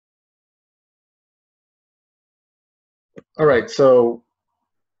All right, so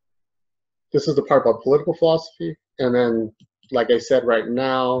this is the part about political philosophy, and then, like I said, right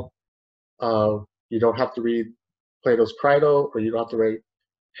now, uh, you don't have to read Plato's Crito, or you don't have to read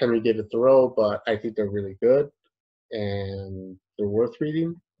Henry David Thoreau, but I think they're really good and they're worth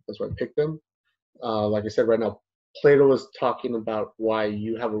reading. That's why I picked them. Like I said, right now, Plato is talking about why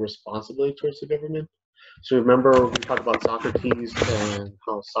you have a responsibility towards the government. So remember, we talked about Socrates and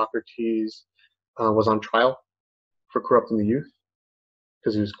how Socrates was on trial for corrupting the youth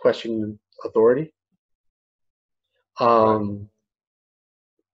because he was questioning authority. Um,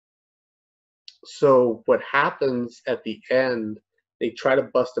 so what happens at the end, they try to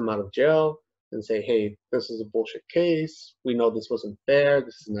bust him out of jail and say, hey, this is a bullshit case. We know this wasn't fair.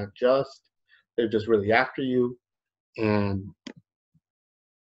 This is not just. They're just really after you. And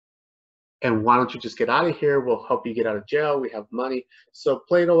why don't you just get out of here? We'll help you get out of jail. We have money. So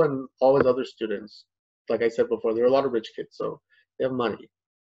Plato and all his other students, like I said before, there are a lot of rich kids, so they have money.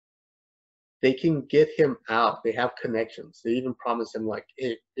 They can get him out. They have connections. They even promise him, like,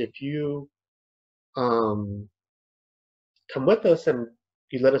 if you um, come with us and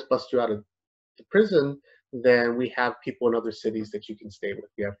you let us bust you out of the prison, then we have people in other cities that you can stay with.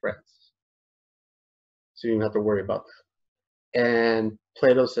 You have friends. So you don't have to worry about that. And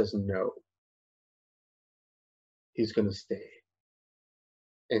Plato says no. He's going to stay.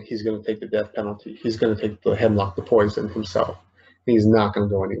 And he's going to take the death penalty. He's going to take the hemlock, the poison himself. He's not going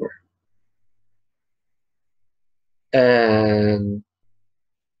to go anywhere. And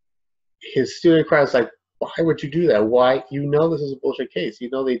his student cries like, why would you do that? Why? You know this is a bullshit case. You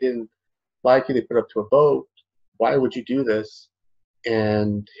know they didn't like you. They put up to a vote. Why would you do this?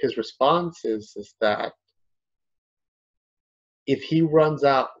 And his response is that if he runs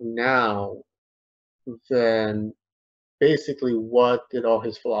out now, then basically what did all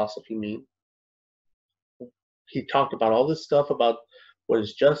his philosophy mean? He talked about all this stuff about what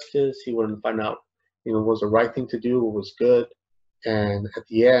is justice. He wanted to find out, what was the right thing to do, what was good. And at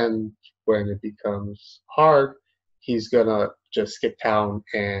the end, when it becomes hard, he's gonna just skip town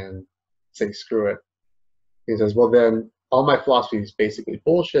and say, screw it. He says, well, then all my philosophy is basically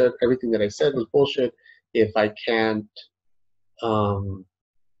bullshit. Everything that I said was bullshit if I can't um,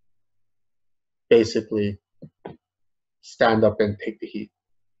 basically stand up and take the heat.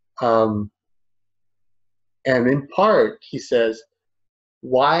 Um, and in part, he says,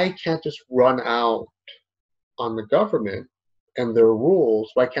 why can't just run out on the government and their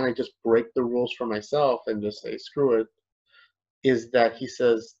rules? Why can't I just break the rules for myself and just say, screw it? Is that he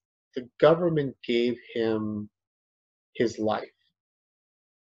says the government gave him his life.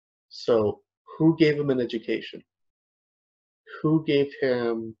 So who gave him an education? Who gave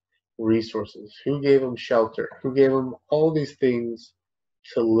him resources? Who gave him shelter? Who gave him all these things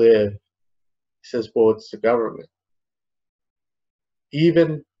to live? He says, well, it's the government.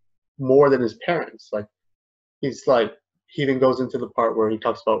 Even more than his parents. Like, he's like, he even goes into the part where he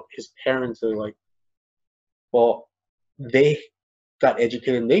talks about his parents are like, well, they got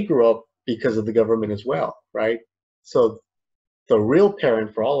educated and they grew up because of the government as well, right? So the real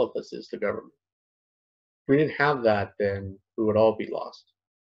parent for all of us is the government. If we didn't have that, then we would all be lost.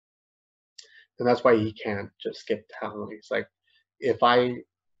 And that's why he can't just skip town. He's like, if I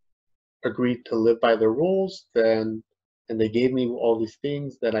agreed to live by the rules, then, and they gave me all these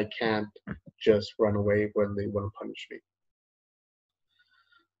things, then I can't just run away when they want to punish me.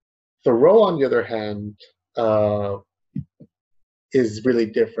 Thoreau, on the other hand, is really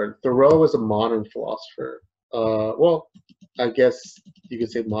different. Thoreau is a modern philosopher. Well, I guess you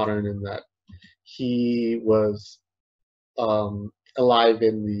could say modern in that he was alive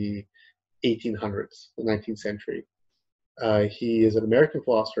in the 1800s, the 19th century. He is an American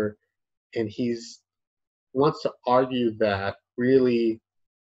philosopher, and he's wants to argue that really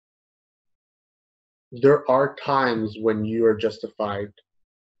there are times when you are justified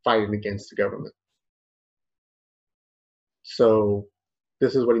fighting against the government. So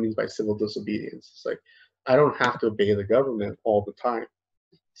this is what he means by civil disobedience. It's like, I don't have to obey the government all the time.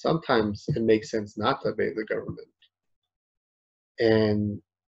 Sometimes it makes sense not to obey the government. And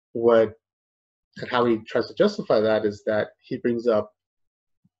how he tries to justify that is that he brings up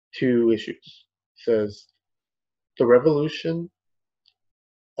two issues. He says the revolution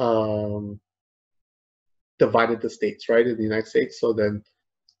divided the states, right, in the United States. So then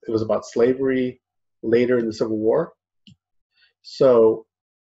it was about slavery later in the Civil War. So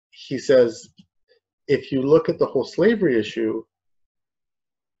he says, if you look at the whole slavery issue,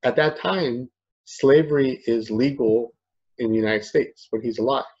 at that time, slavery is legal in the United States when he's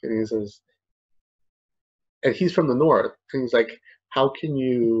alive. And he says, and he's from the North. And he's like, how can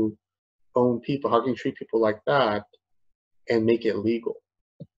you own people? How can you treat people like that and make it legal.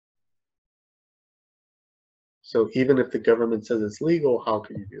 So even if the government says it's legal, how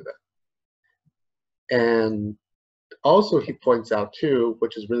can you do that? And also he points out too,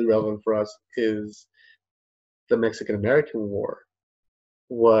 which is really relevant for us, is the Mexican-American War,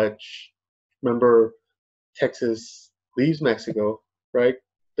 which, remember, Texas leaves Mexico, right?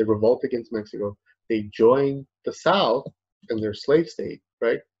 They revolt against Mexico. They join the South in their slave state,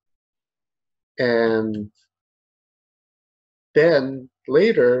 right? And then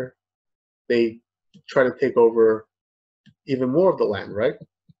later, they try to take over even more of the land, right?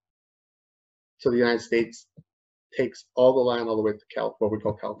 So the United States takes all the land all the way to what we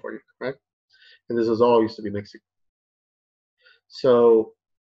call California, right? And this is all used to be Mexico. So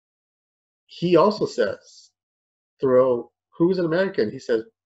he also says, who's an American? He says,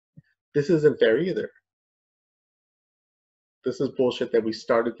 this isn't fair either. This is bullshit that we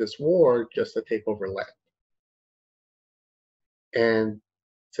started this war just to take over land. And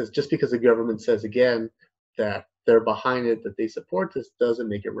says just because the government says again that they're behind it, that they support this, doesn't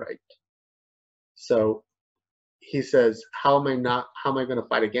make it right. So he says, how am I going to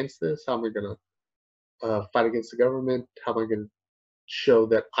fight against this? How am I going to fight against the government? How am I going to show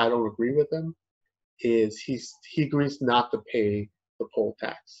that I don't agree with them? Is he agrees not to pay the poll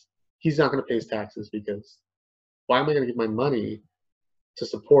tax. He's not going to pay his taxes because why am I going to give my money to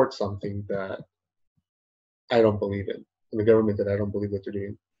support something that I don't believe in, and the government that I don't believe that they're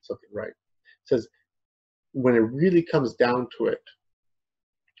doing something right? It says when it really comes down to it,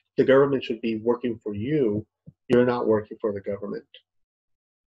 the government should be working for you. You're not working for the government.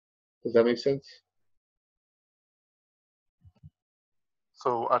 Does that make sense?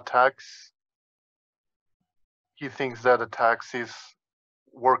 So a tax, he thinks that a tax is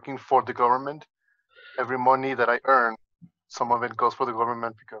working for the government. Every money that I earn, some of it goes for the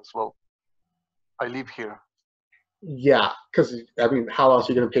government because, well, I live here. Yeah, because I mean, how else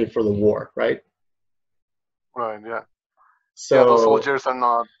are you going to pay for the war, right? Right, yeah. So yeah, those soldiers are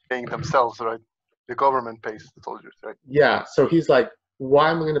not paying themselves, right? The government pays the soldiers, right? Yeah, so he's like,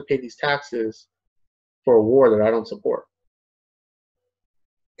 why am I going to pay these taxes for a war that I don't support?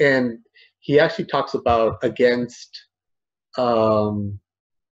 And he actually talks about against voting.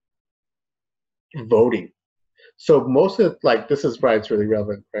 So most of this is why it's really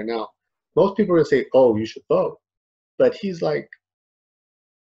relevant right now. Most people are going to say, oh, you should vote. But he's like,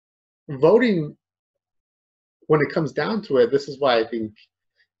 voting, when it comes down to it, this is why I think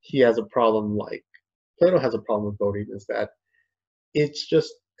he has a problem, like Plato has a problem with voting, is that it's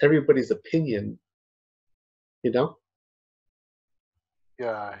just everybody's opinion, you know?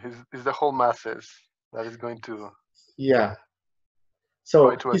 Yeah, it's the whole masses that is going to Yeah. try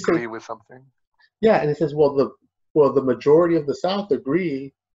So to he said, agree with something. yeah, and he says, well, the majority of the South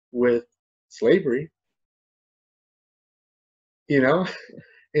agree with slavery, you know?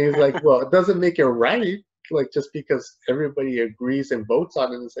 And he's like, well, it doesn't make it right, like just because everybody agrees and votes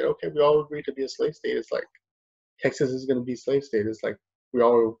on it and say, okay, we all agree to be a slave state. It's like Texas is going to be a slave state. It's like we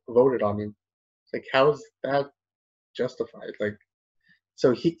all voted on it. It's like, how is that justified? Like,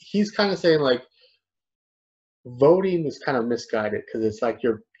 so he's kind of saying like voting is kind of misguided because it's like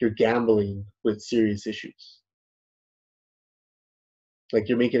you're gambling with serious issues. Like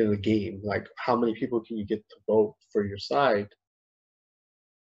you're making it a game. Like how many people can you get to vote for your side?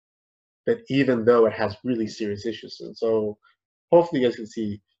 But even though it has really serious issues, and so hopefully you guys can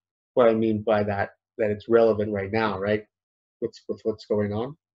see what I mean by that. That it's relevant right now, right? With what's going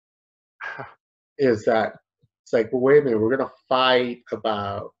on, is that it's like, well, wait a minute, we're gonna fight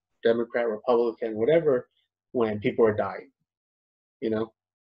about Democrat, Republican, whatever, when people are dying, you know,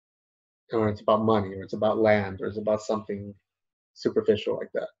 or it's about money, or it's about land, or it's about something superficial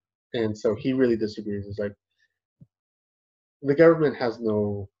like that. And so he really disagrees. It's like the government has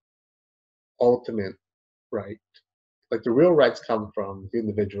no ultimate right. Like the real rights come from the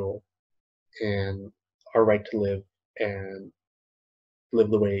individual and our right to live and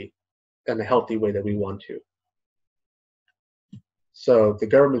live the way in a healthy way that we want to. So the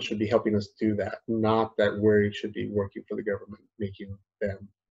government should be helping us do that, not that we should be working for the government, making them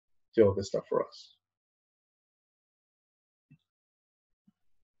do all this stuff for us.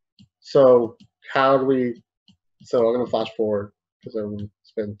 So how do we? So I'm gonna flash forward because I won't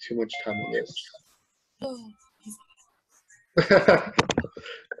spend too much time on this.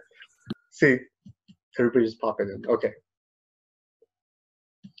 See, everybody's popping in. Okay.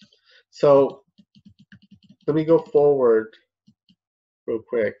 So let me go forward real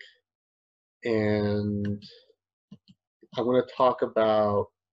quick, and I want to talk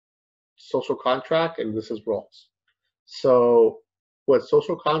about social contract, and this is Rawls. So what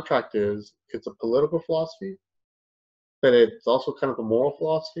social contract is, it's a political philosophy but it's also kind of a moral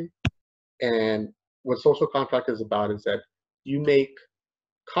philosophy. And what social contract is about is that you make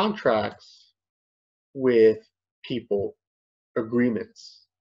contracts with people, agreements.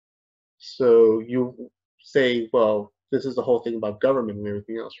 So you say, well, this is the whole thing about government and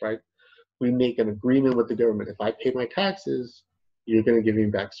everything else, right? We make an agreement with the government. If I pay my taxes, you're going to give me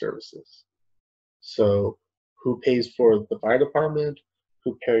back services. So who pays for the fire department?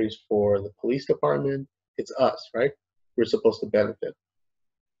 Who pays for the police department? It's us, right? We're supposed to benefit.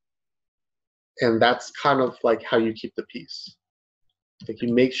 And that's kind of like how you keep the peace. Like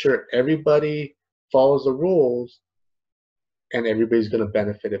you make sure everybody follows the rules and everybody's going to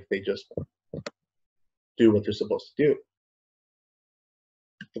benefit if they just do what they're supposed to do.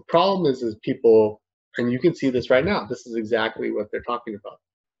 The problem is people, and you can see this right now, this is exactly what they're talking about.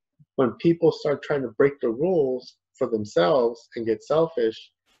 When people start trying to break the rules for themselves and get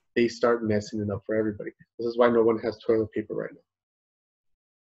selfish, they start messing it up for everybody. This is why no one has toilet paper right now.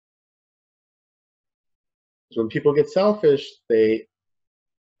 When people get selfish, they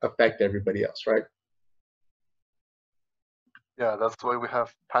affect everybody else, right? Yeah, that's why we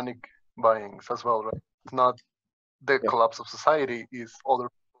have panic buyings as well, right? It's not the collapse of society, is other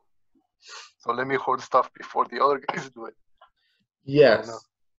people. So let me hoard stuff before the other guys do it. Yes.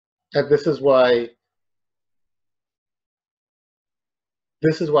 And this is why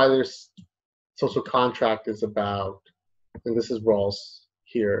there's social contract is about, and this is Rawls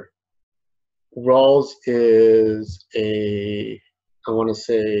here. Rawls is I want to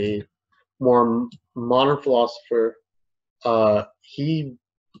say, more modern philosopher. He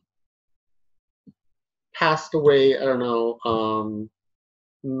passed away, I don't know,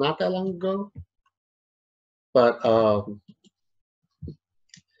 not that long ago, but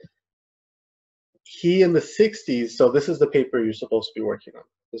he in the 60s, so this is the paper you're supposed to be working on.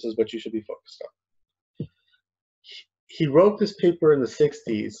 This is what you should be focused on. He wrote this paper in the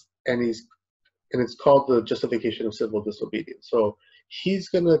 60s, and it's called The Justification of Civil Disobedience. So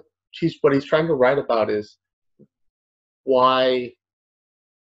what he's trying to write about is why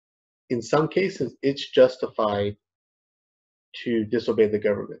in some cases it's justified to disobey the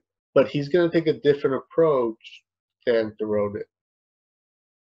government. But he's going to take a different approach than Thoreau did.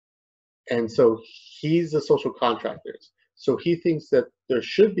 And so he's a social contractor. So he thinks that there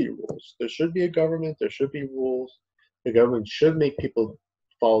should be rules. There should be a government. There should be rules. The government should make people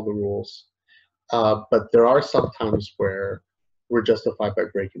follow the rules. But there are some times where we're justified by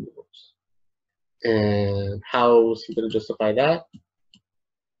breaking the rules. And how is he going to justify that?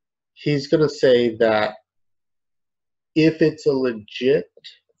 He's going to say that if it's a legit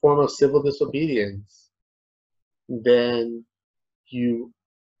form of civil disobedience, then you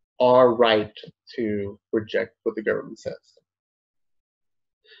are right to reject what the government says.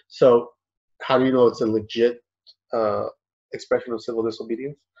 So how do you know it's a legit expression of civil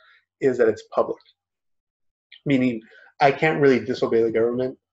disobedience? Is that it's public. Meaning, I can't really disobey the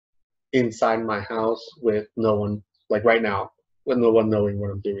government inside my house with no one, like right now, with no one knowing what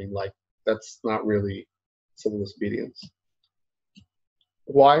I'm doing. Like, that's not really civil disobedience.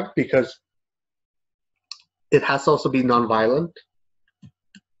 Why? Because it has to also be nonviolent.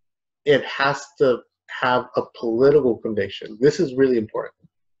 It has to have a political conviction. This is really important.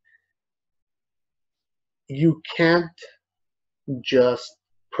 You can't just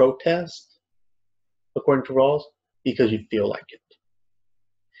protest, according to Rawls, because you feel like it.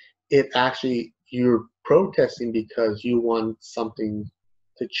 You're protesting because you want something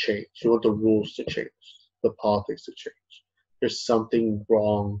to change. You want the rules to change, the politics to change. There's something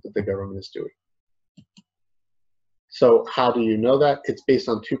wrong that the government is doing. So how do you know that? It's based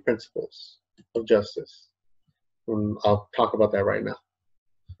on two principles of justice. And I'll talk about that right now.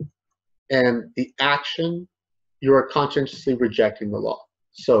 And the action, you are consciously rejecting the law.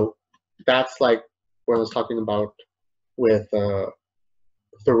 So that's like what I was talking about with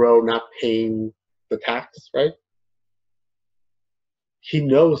Thoreau not paying the tax, right? He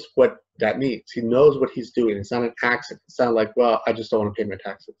knows what that means. He knows what he's doing. It's not an accident. It's not like, well, I just don't want to pay my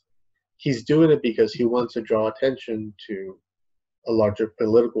taxes. He's doing it because he wants to draw attention to a larger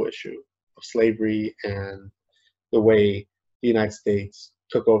political issue of slavery and the way the United States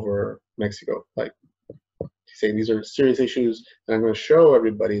took over Mexico. Like, he's saying these are serious issues, and I'm going to show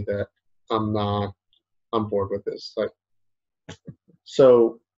everybody that I'm not on board with this. Like,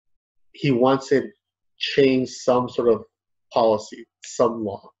 so he wants to change some sort of policy, some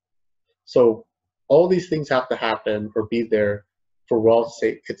law. So all these things have to happen or be there for Rawls to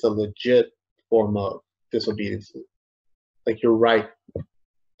say it's a legit form of disobedience. Like, you're right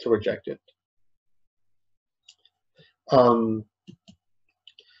to reject it.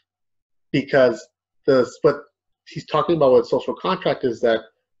 Because what he's talking about what social contract is, that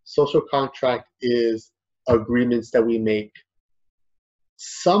social contract is agreements that we make,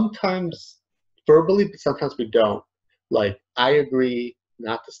 sometimes verbally, but sometimes we don't. Like, I agree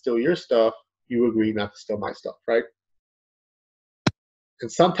not to steal your stuff, you agree not to steal my stuff, right?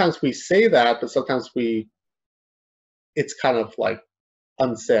 And sometimes we say that, but sometimes it's kind of like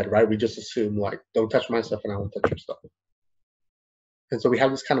unsaid, right? We just assume, like, don't touch my stuff and I won't touch your stuff. And so we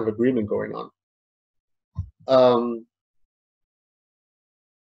have this kind of agreement going on.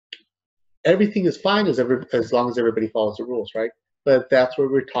 Everything is fine as long as everybody follows the rules, right? But that's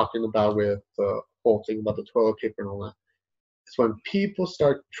what we're talking about with the whole thing about the toilet paper and all that. It's when people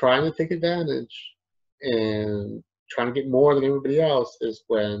start trying to take advantage and trying to get more than everybody else, is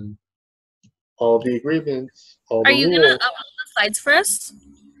when all the agreements, all Are the you rules. gonna upload the slides for us?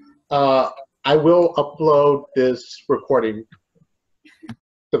 I will upload this recording,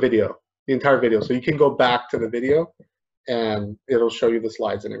 the video, the entire video. So you can go back to the video and it'll show you the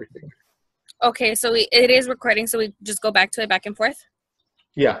slides and everything. Okay, so it is recording, so we just go back to it back and forth?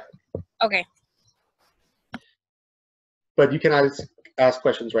 Yeah. Okay. But you can ask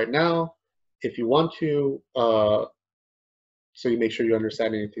questions right now if you want to, so you make sure you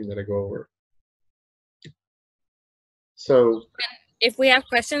understand anything that I go over. So if we have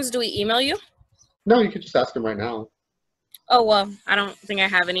questions, do we email you? No, you can just ask them right now. Oh, well, I don't think I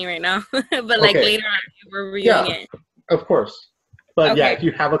have any right now. But like later on, we're reviewing it. Of course. But yeah, Okay. if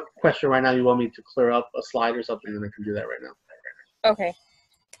you have a question right now, you want me to clear up a slide or something, then I can do that right now. Okay.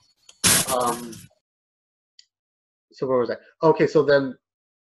 So where was I? Okay, so then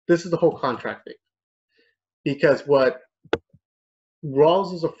this is the whole contract thing. Because what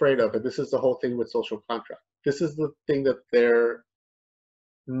Rawls is afraid of, and this is the whole thing with social contract, this is the thing that they're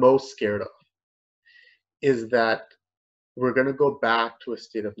most scared of, is that we're going to go back to a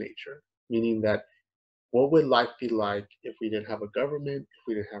state of nature, meaning that what would life be like if we didn't have a government, if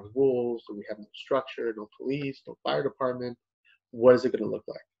we didn't have rules, if we have no structure, no police, no fire department? What is it going to look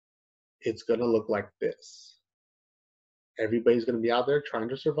like? It's going to look like this. Everybody's going to be out there trying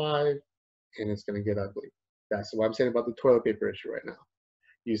to survive, and it's going to get ugly. That's what I'm saying about the toilet paper issue right now.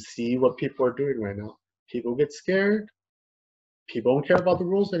 You see what people are doing right now. People get scared. People don't care about the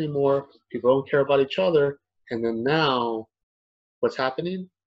rules anymore. People don't care about each other. And then now, what's happening?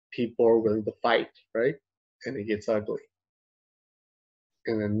 People are willing to fight, right? And it gets ugly.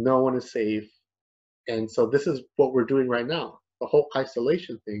 And then no one is safe. And so this is what we're doing right now. The whole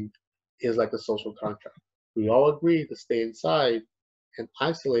isolation thing is like a social contract. We all agree to stay inside and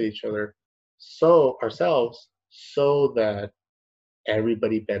isolate each other, so ourselves, so that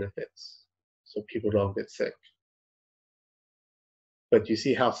everybody benefits, so people don't get sick. But you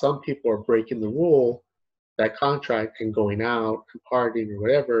see how some people are breaking the rule, that contract, and going out and partying or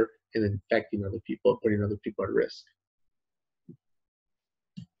whatever, and infecting other people, putting other people at risk.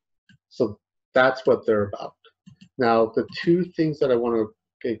 So that's what they're about. Now, the two things that I want to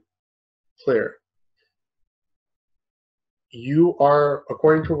get clear. You are,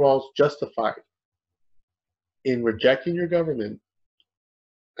 according to Rawls, justified in rejecting your government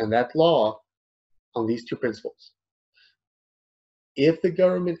and that law on these two principles. If the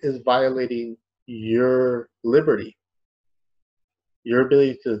government is violating your liberty, your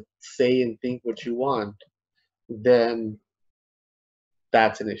ability to say and think what you want, then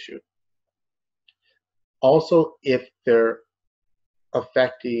that's an issue. Also, if they're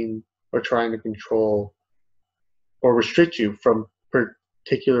affecting or trying to control or restrict you from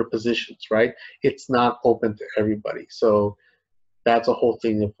particular positions, right? It's not open to everybody. So that's a whole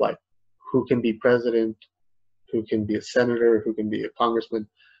thing of like, who can be president, who can be a senator, who can be a congressman.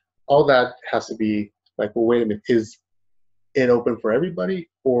 All that has to be like, well, wait a minute, is it open for everybody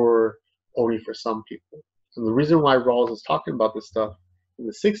or only for some people? And the reason why Rawls is talking about this stuff in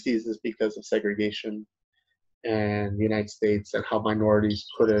the 60s is because of segregation and the United States and how minorities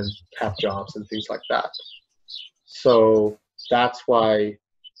couldn't have jobs and things like that. So that's why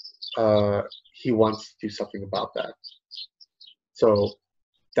he wants to do something about that. So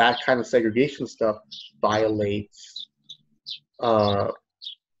that kind of segregation stuff violates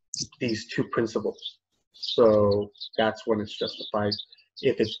these two principles. So that's when it's justified.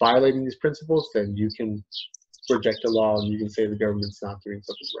 If it's violating these principles, then you can reject the law and you can say the government's not doing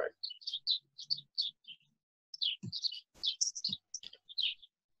something right.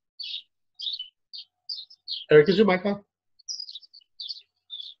 Eric, is your mic on?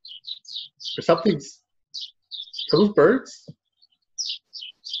 Or something's. Are those birds?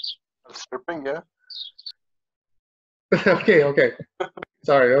 It's chirping, yeah. Okay.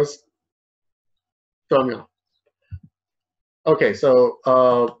 Sorry, that was throwing me off. Okay, so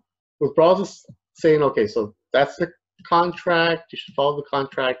with Rawls is saying, okay, so that's the contract. You should follow the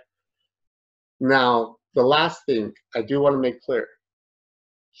contract. Now, the last thing I do want to make clear,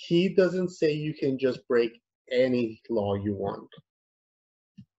 he doesn't say you can just break any law you want.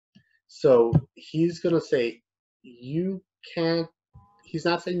 So he's going to say you can't, he's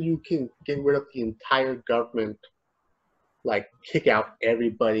not saying you can get rid of the entire government, like kick out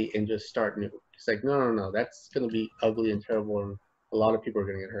everybody and just start new. He's like, no, that's going to be ugly and terrible, and a lot of people are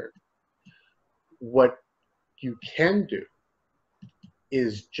going to get hurt. What you can do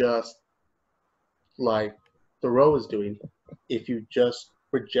is just like Thoreau is doing, if you just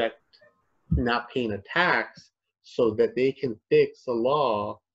reject not paying a tax so that they can fix a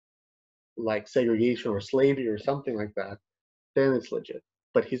law like segregation or slavery or something like that, then it's legit.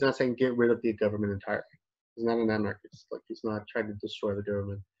 But he's not saying get rid of the government entirely. He's not an anarchist. Like, he's not trying to destroy the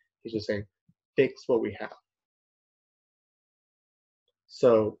government. He's just saying fix what we have.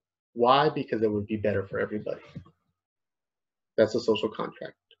 So why? Because it would be better for everybody. That's a social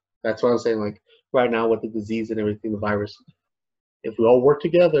contract. That's what I'm saying. Like right now with the disease and everything, the virus, if we all work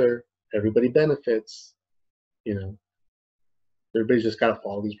together, everybody benefits. You know, everybody's just got to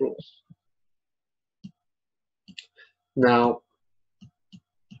follow these rules. Now,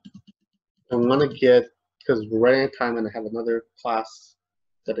 I'm gonna get, because we're running out of time and I have another class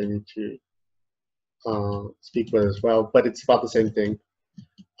that I need to speak with as well, but it's about the same thing.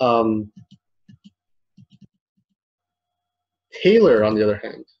 Taylor, on the other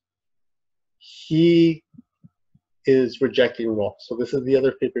hand, he is rejecting law. So this is the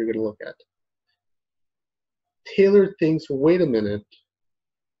other paper you're going to look at. Taylor thinks, wait a minute,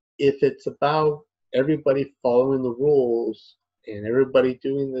 if it's about everybody following the rules and everybody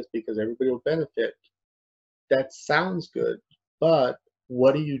doing this because everybody will benefit, that sounds good. But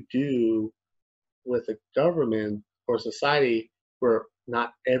what do you do with a government or society where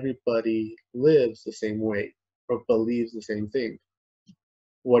not everybody lives the same way or believes the same thing?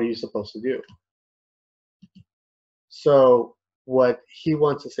 What are you supposed to do? So what he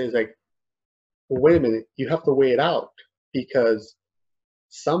wants to say is like, well, wait a minute, you have to weigh it out, because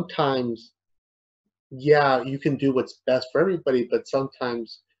sometimes, yeah, you can do what's best for everybody, but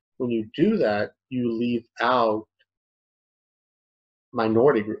sometimes when you do that, you leave out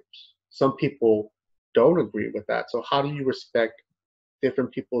minority groups. Some people don't agree with that. So how do you respect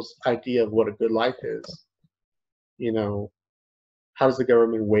different people's idea of what a good life is? You know, how does the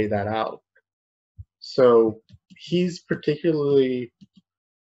government weigh that out? So he's particularly,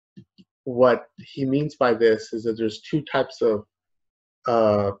 what he means by this is that there's two types of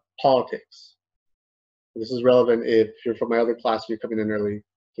politics. This is relevant if you're from my other class and you're coming in early.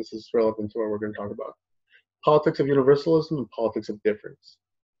 This is relevant to what we're going to talk about. Politics of universalism and politics of difference.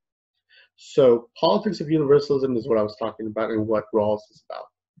 So politics of universalism is what I was talking about and what Rawls is about.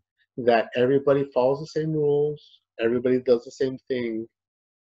 That everybody follows the same rules, everybody does the same thing,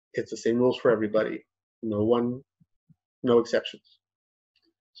 it's the same rules for everybody. No exceptions.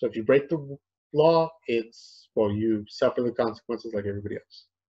 So if you break the law, it's, well, you suffer the consequences like everybody else.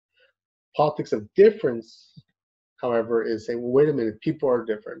 Politics of difference, however, is saying, well, wait a minute, people are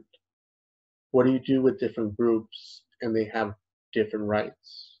different. What do you do with different groups and they have different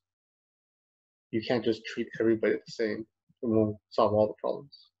rights? You can't just treat everybody the same. It won't solve all the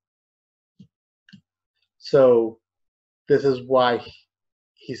problems. So this is why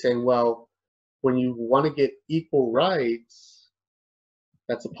he's saying, well, when you want to get equal rights,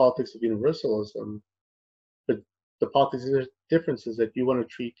 that's the politics of universalism. But the politics of difference is that you want to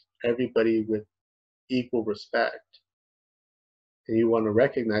treat everybody with equal respect. And you want to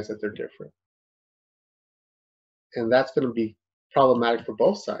recognize that they're different. And that's going to be problematic for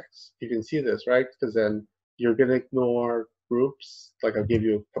both sides. You can see this, right? Because then you're going to ignore groups. Like, I'll give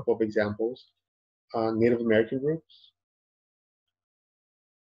you a couple of examples. Native American groups.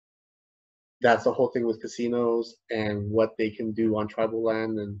 That's the whole thing with casinos and what they can do on tribal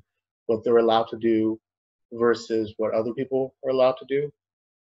land and what they're allowed to do versus what other people are allowed to do.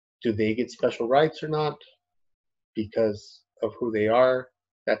 Do they get special rights or not because of who they are?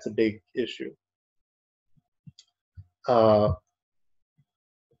 That's a big issue. And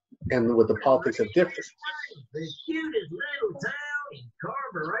with the politics of difference. The cutest little town in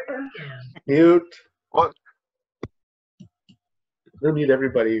Carburetor County. Mute. What? I'm gonna mute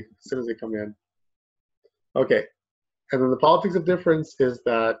everybody as soon as they come in. Okay. And then the politics of difference is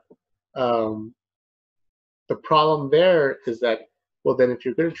that the problem there is that, well, then if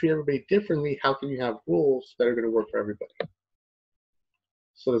you're going to treat everybody differently, how can you have rules that are going to work for everybody?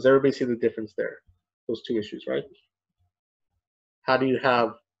 So does everybody see the difference there? Those two issues, right? How do you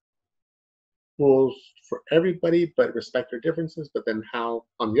have rules for everybody but respect their differences? But then how,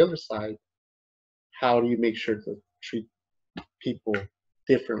 on the other side, how do you make sure to treat people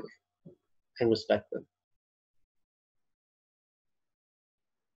differently and respect them?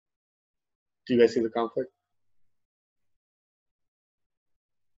 Do you guys see the conflict?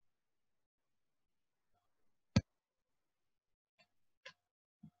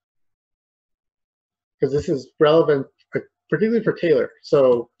 Because this is relevant, particularly for Taylor.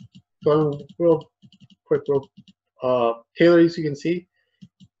 So, going real quick, Taylor, as you can see,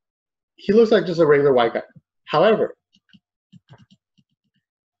 he looks like just a regular white guy. However,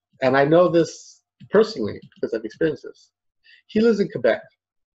 and I know this personally because I've experienced this, he lives in Quebec.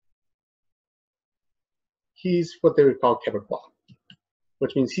 He's what they would call Quebecois,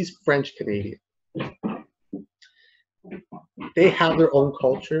 which means he's French Canadian. They have their own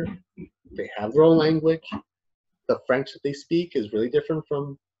culture. They have their own language. The French that they speak is really different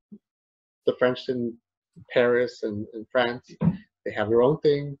from the French in Paris and France. They have their own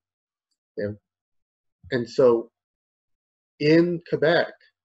thing. And so in Quebec,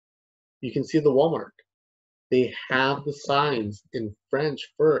 you can see the Walmart. They have the signs in French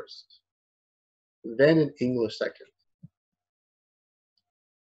first, then in English second.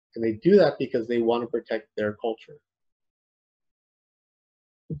 And they do that because they want to protect their culture.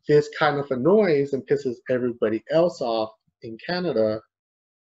 This kind of annoys and pisses everybody else off in Canada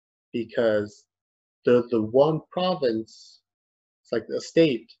because they're the one province, it's like a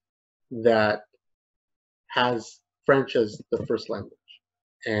state, that has French as the first language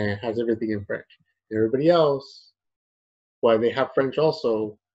and has everything in French. And everybody else, while they have French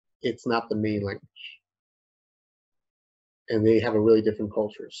also, it's not the main language. And they have a really different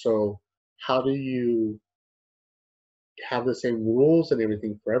culture. So how do you have the same rules and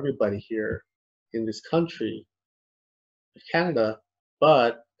everything for everybody here in this country, Canada,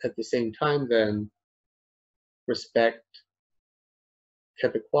 but at the same time then respect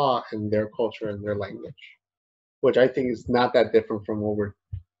Quebecois and their culture and their language, which I think is not that different from what we're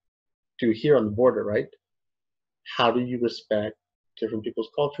do here on the border, right? How do you respect different people's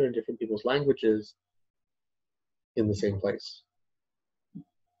culture and different people's languages in the same place?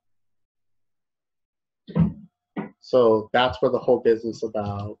 So that's where the whole business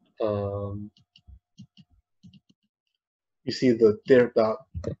about you see the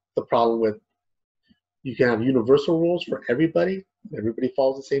problem with you can have universal rules for everybody. Everybody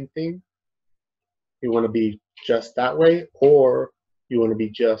follows the same thing. You want to be just that way, or you want to be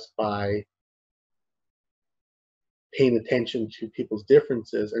just by paying attention to people's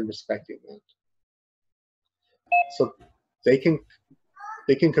differences and respecting them. So they can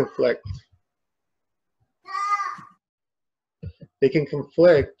conflict. They can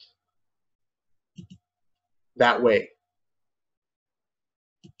conflict that way.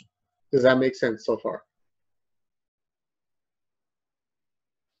 Does that make sense so far?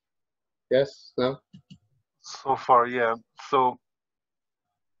 Yes? No? So far, yeah. So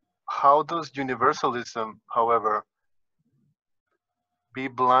how does universalism, however, be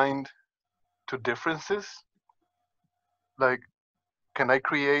blind to differences? Like, can I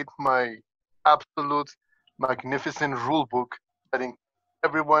create my absolute magnificent rule book that includes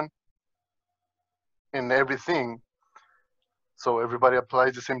everyone and everything, so everybody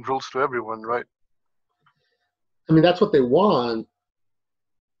applies the same rules to everyone, right? I mean, that's what they want,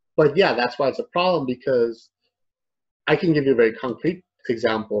 but yeah, that's why it's a problem, because I can give you a very concrete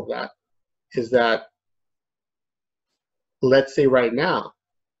example of that, is that let's say right now,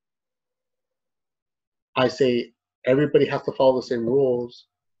 I say everybody has to follow the same rules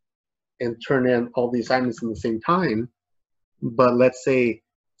and turn in all the assignments in the same time, but let's say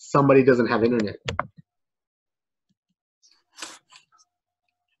somebody doesn't have internet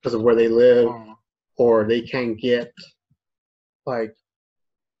because of where they live, or they can't get like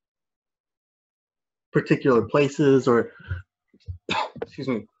particular places, or excuse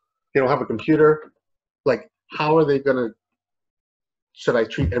me, they don't have a computer. Like, how are they gonna, should I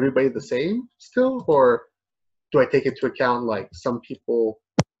treat everybody the same still, or do I take into account like some people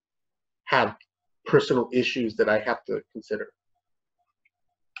have personal issues that I have to consider?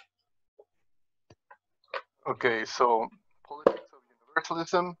 Okay, so politics of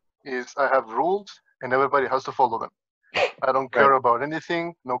universalism is I have rules and everybody has to follow them. I don't care about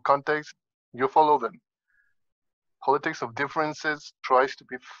anything, no context, you follow them. Politics of differences tries to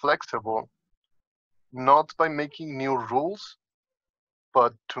be flexible, not by making new rules,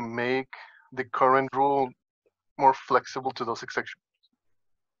 but to make the current rule more flexible to those exceptions.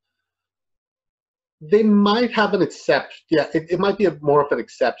 They might have an exception. Yeah, it might be more of an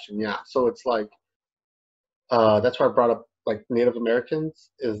exception. Yeah. So it's like, that's why I brought up like Native Americans,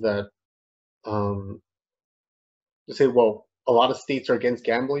 is that they say, well, a lot of states are against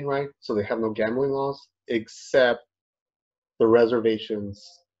gambling, right? So they have no gambling laws, except the reservations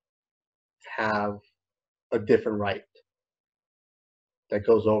have a different right that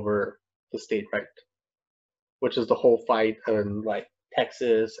goes over the state right, which is the whole fight in like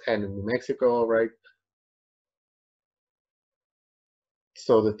Texas and in New Mexico, right?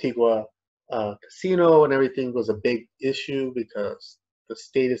 So the Tigua casino and everything was a big issue because the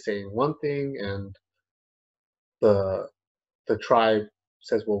state is saying one thing and the tribe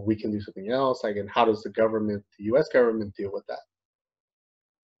says, well, we can do something else. Like, and how does the government, the U.S. government, deal with that?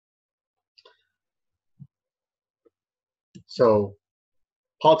 So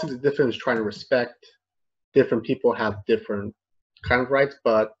politics is different. Is trying to respect different people have different kind of rights,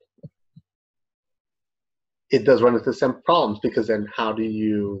 but it does run into some problems because then how do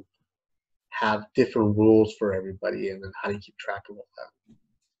you have different rules for everybody, and then how do you keep track of all that?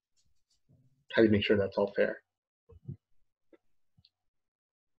 How do you make sure that's all fair?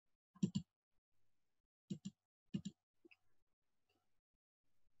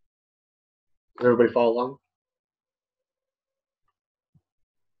 Does everybody follow along?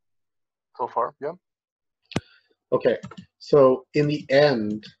 So far, yeah. Okay, so in the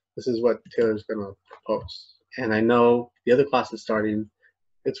end, this is what Taylor's going to propose. And I know the other class is starting.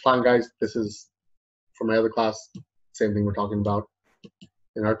 It's fine, guys. This is for my other class. Same thing we're talking about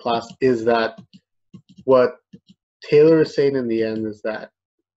in our class is that what Taylor is saying in the end is that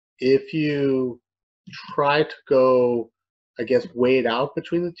if you try to go, I guess, weigh it out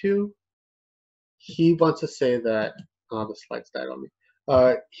between the two, he wants to say that, the slides died on me.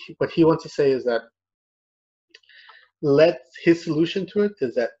 What he wants to say is that his solution to it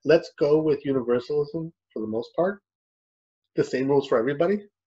is that let's go with universalism for the most part, the same rules for everybody,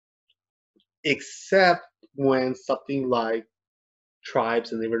 except when something like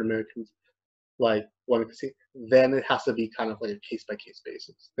tribes and Native Americans like wanted to see, then it has to be kind of like a case by case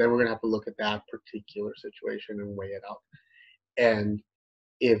basis. Then we're gonna have to look at that particular situation and weigh it out. And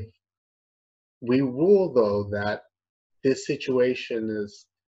if we rule though that this situation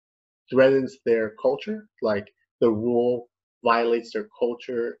threatens their culture, like the rule violates their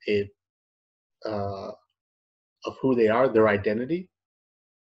culture, of who they are, their identity,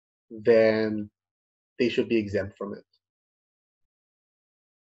 then they should be exempt from it.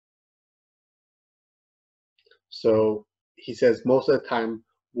 So he says most of the time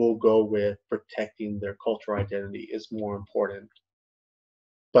we'll go with protecting their cultural identity is more important,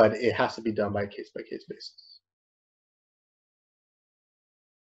 but it has to be done by case basis.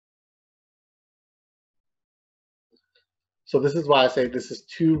 So this is why I say this is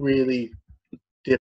two really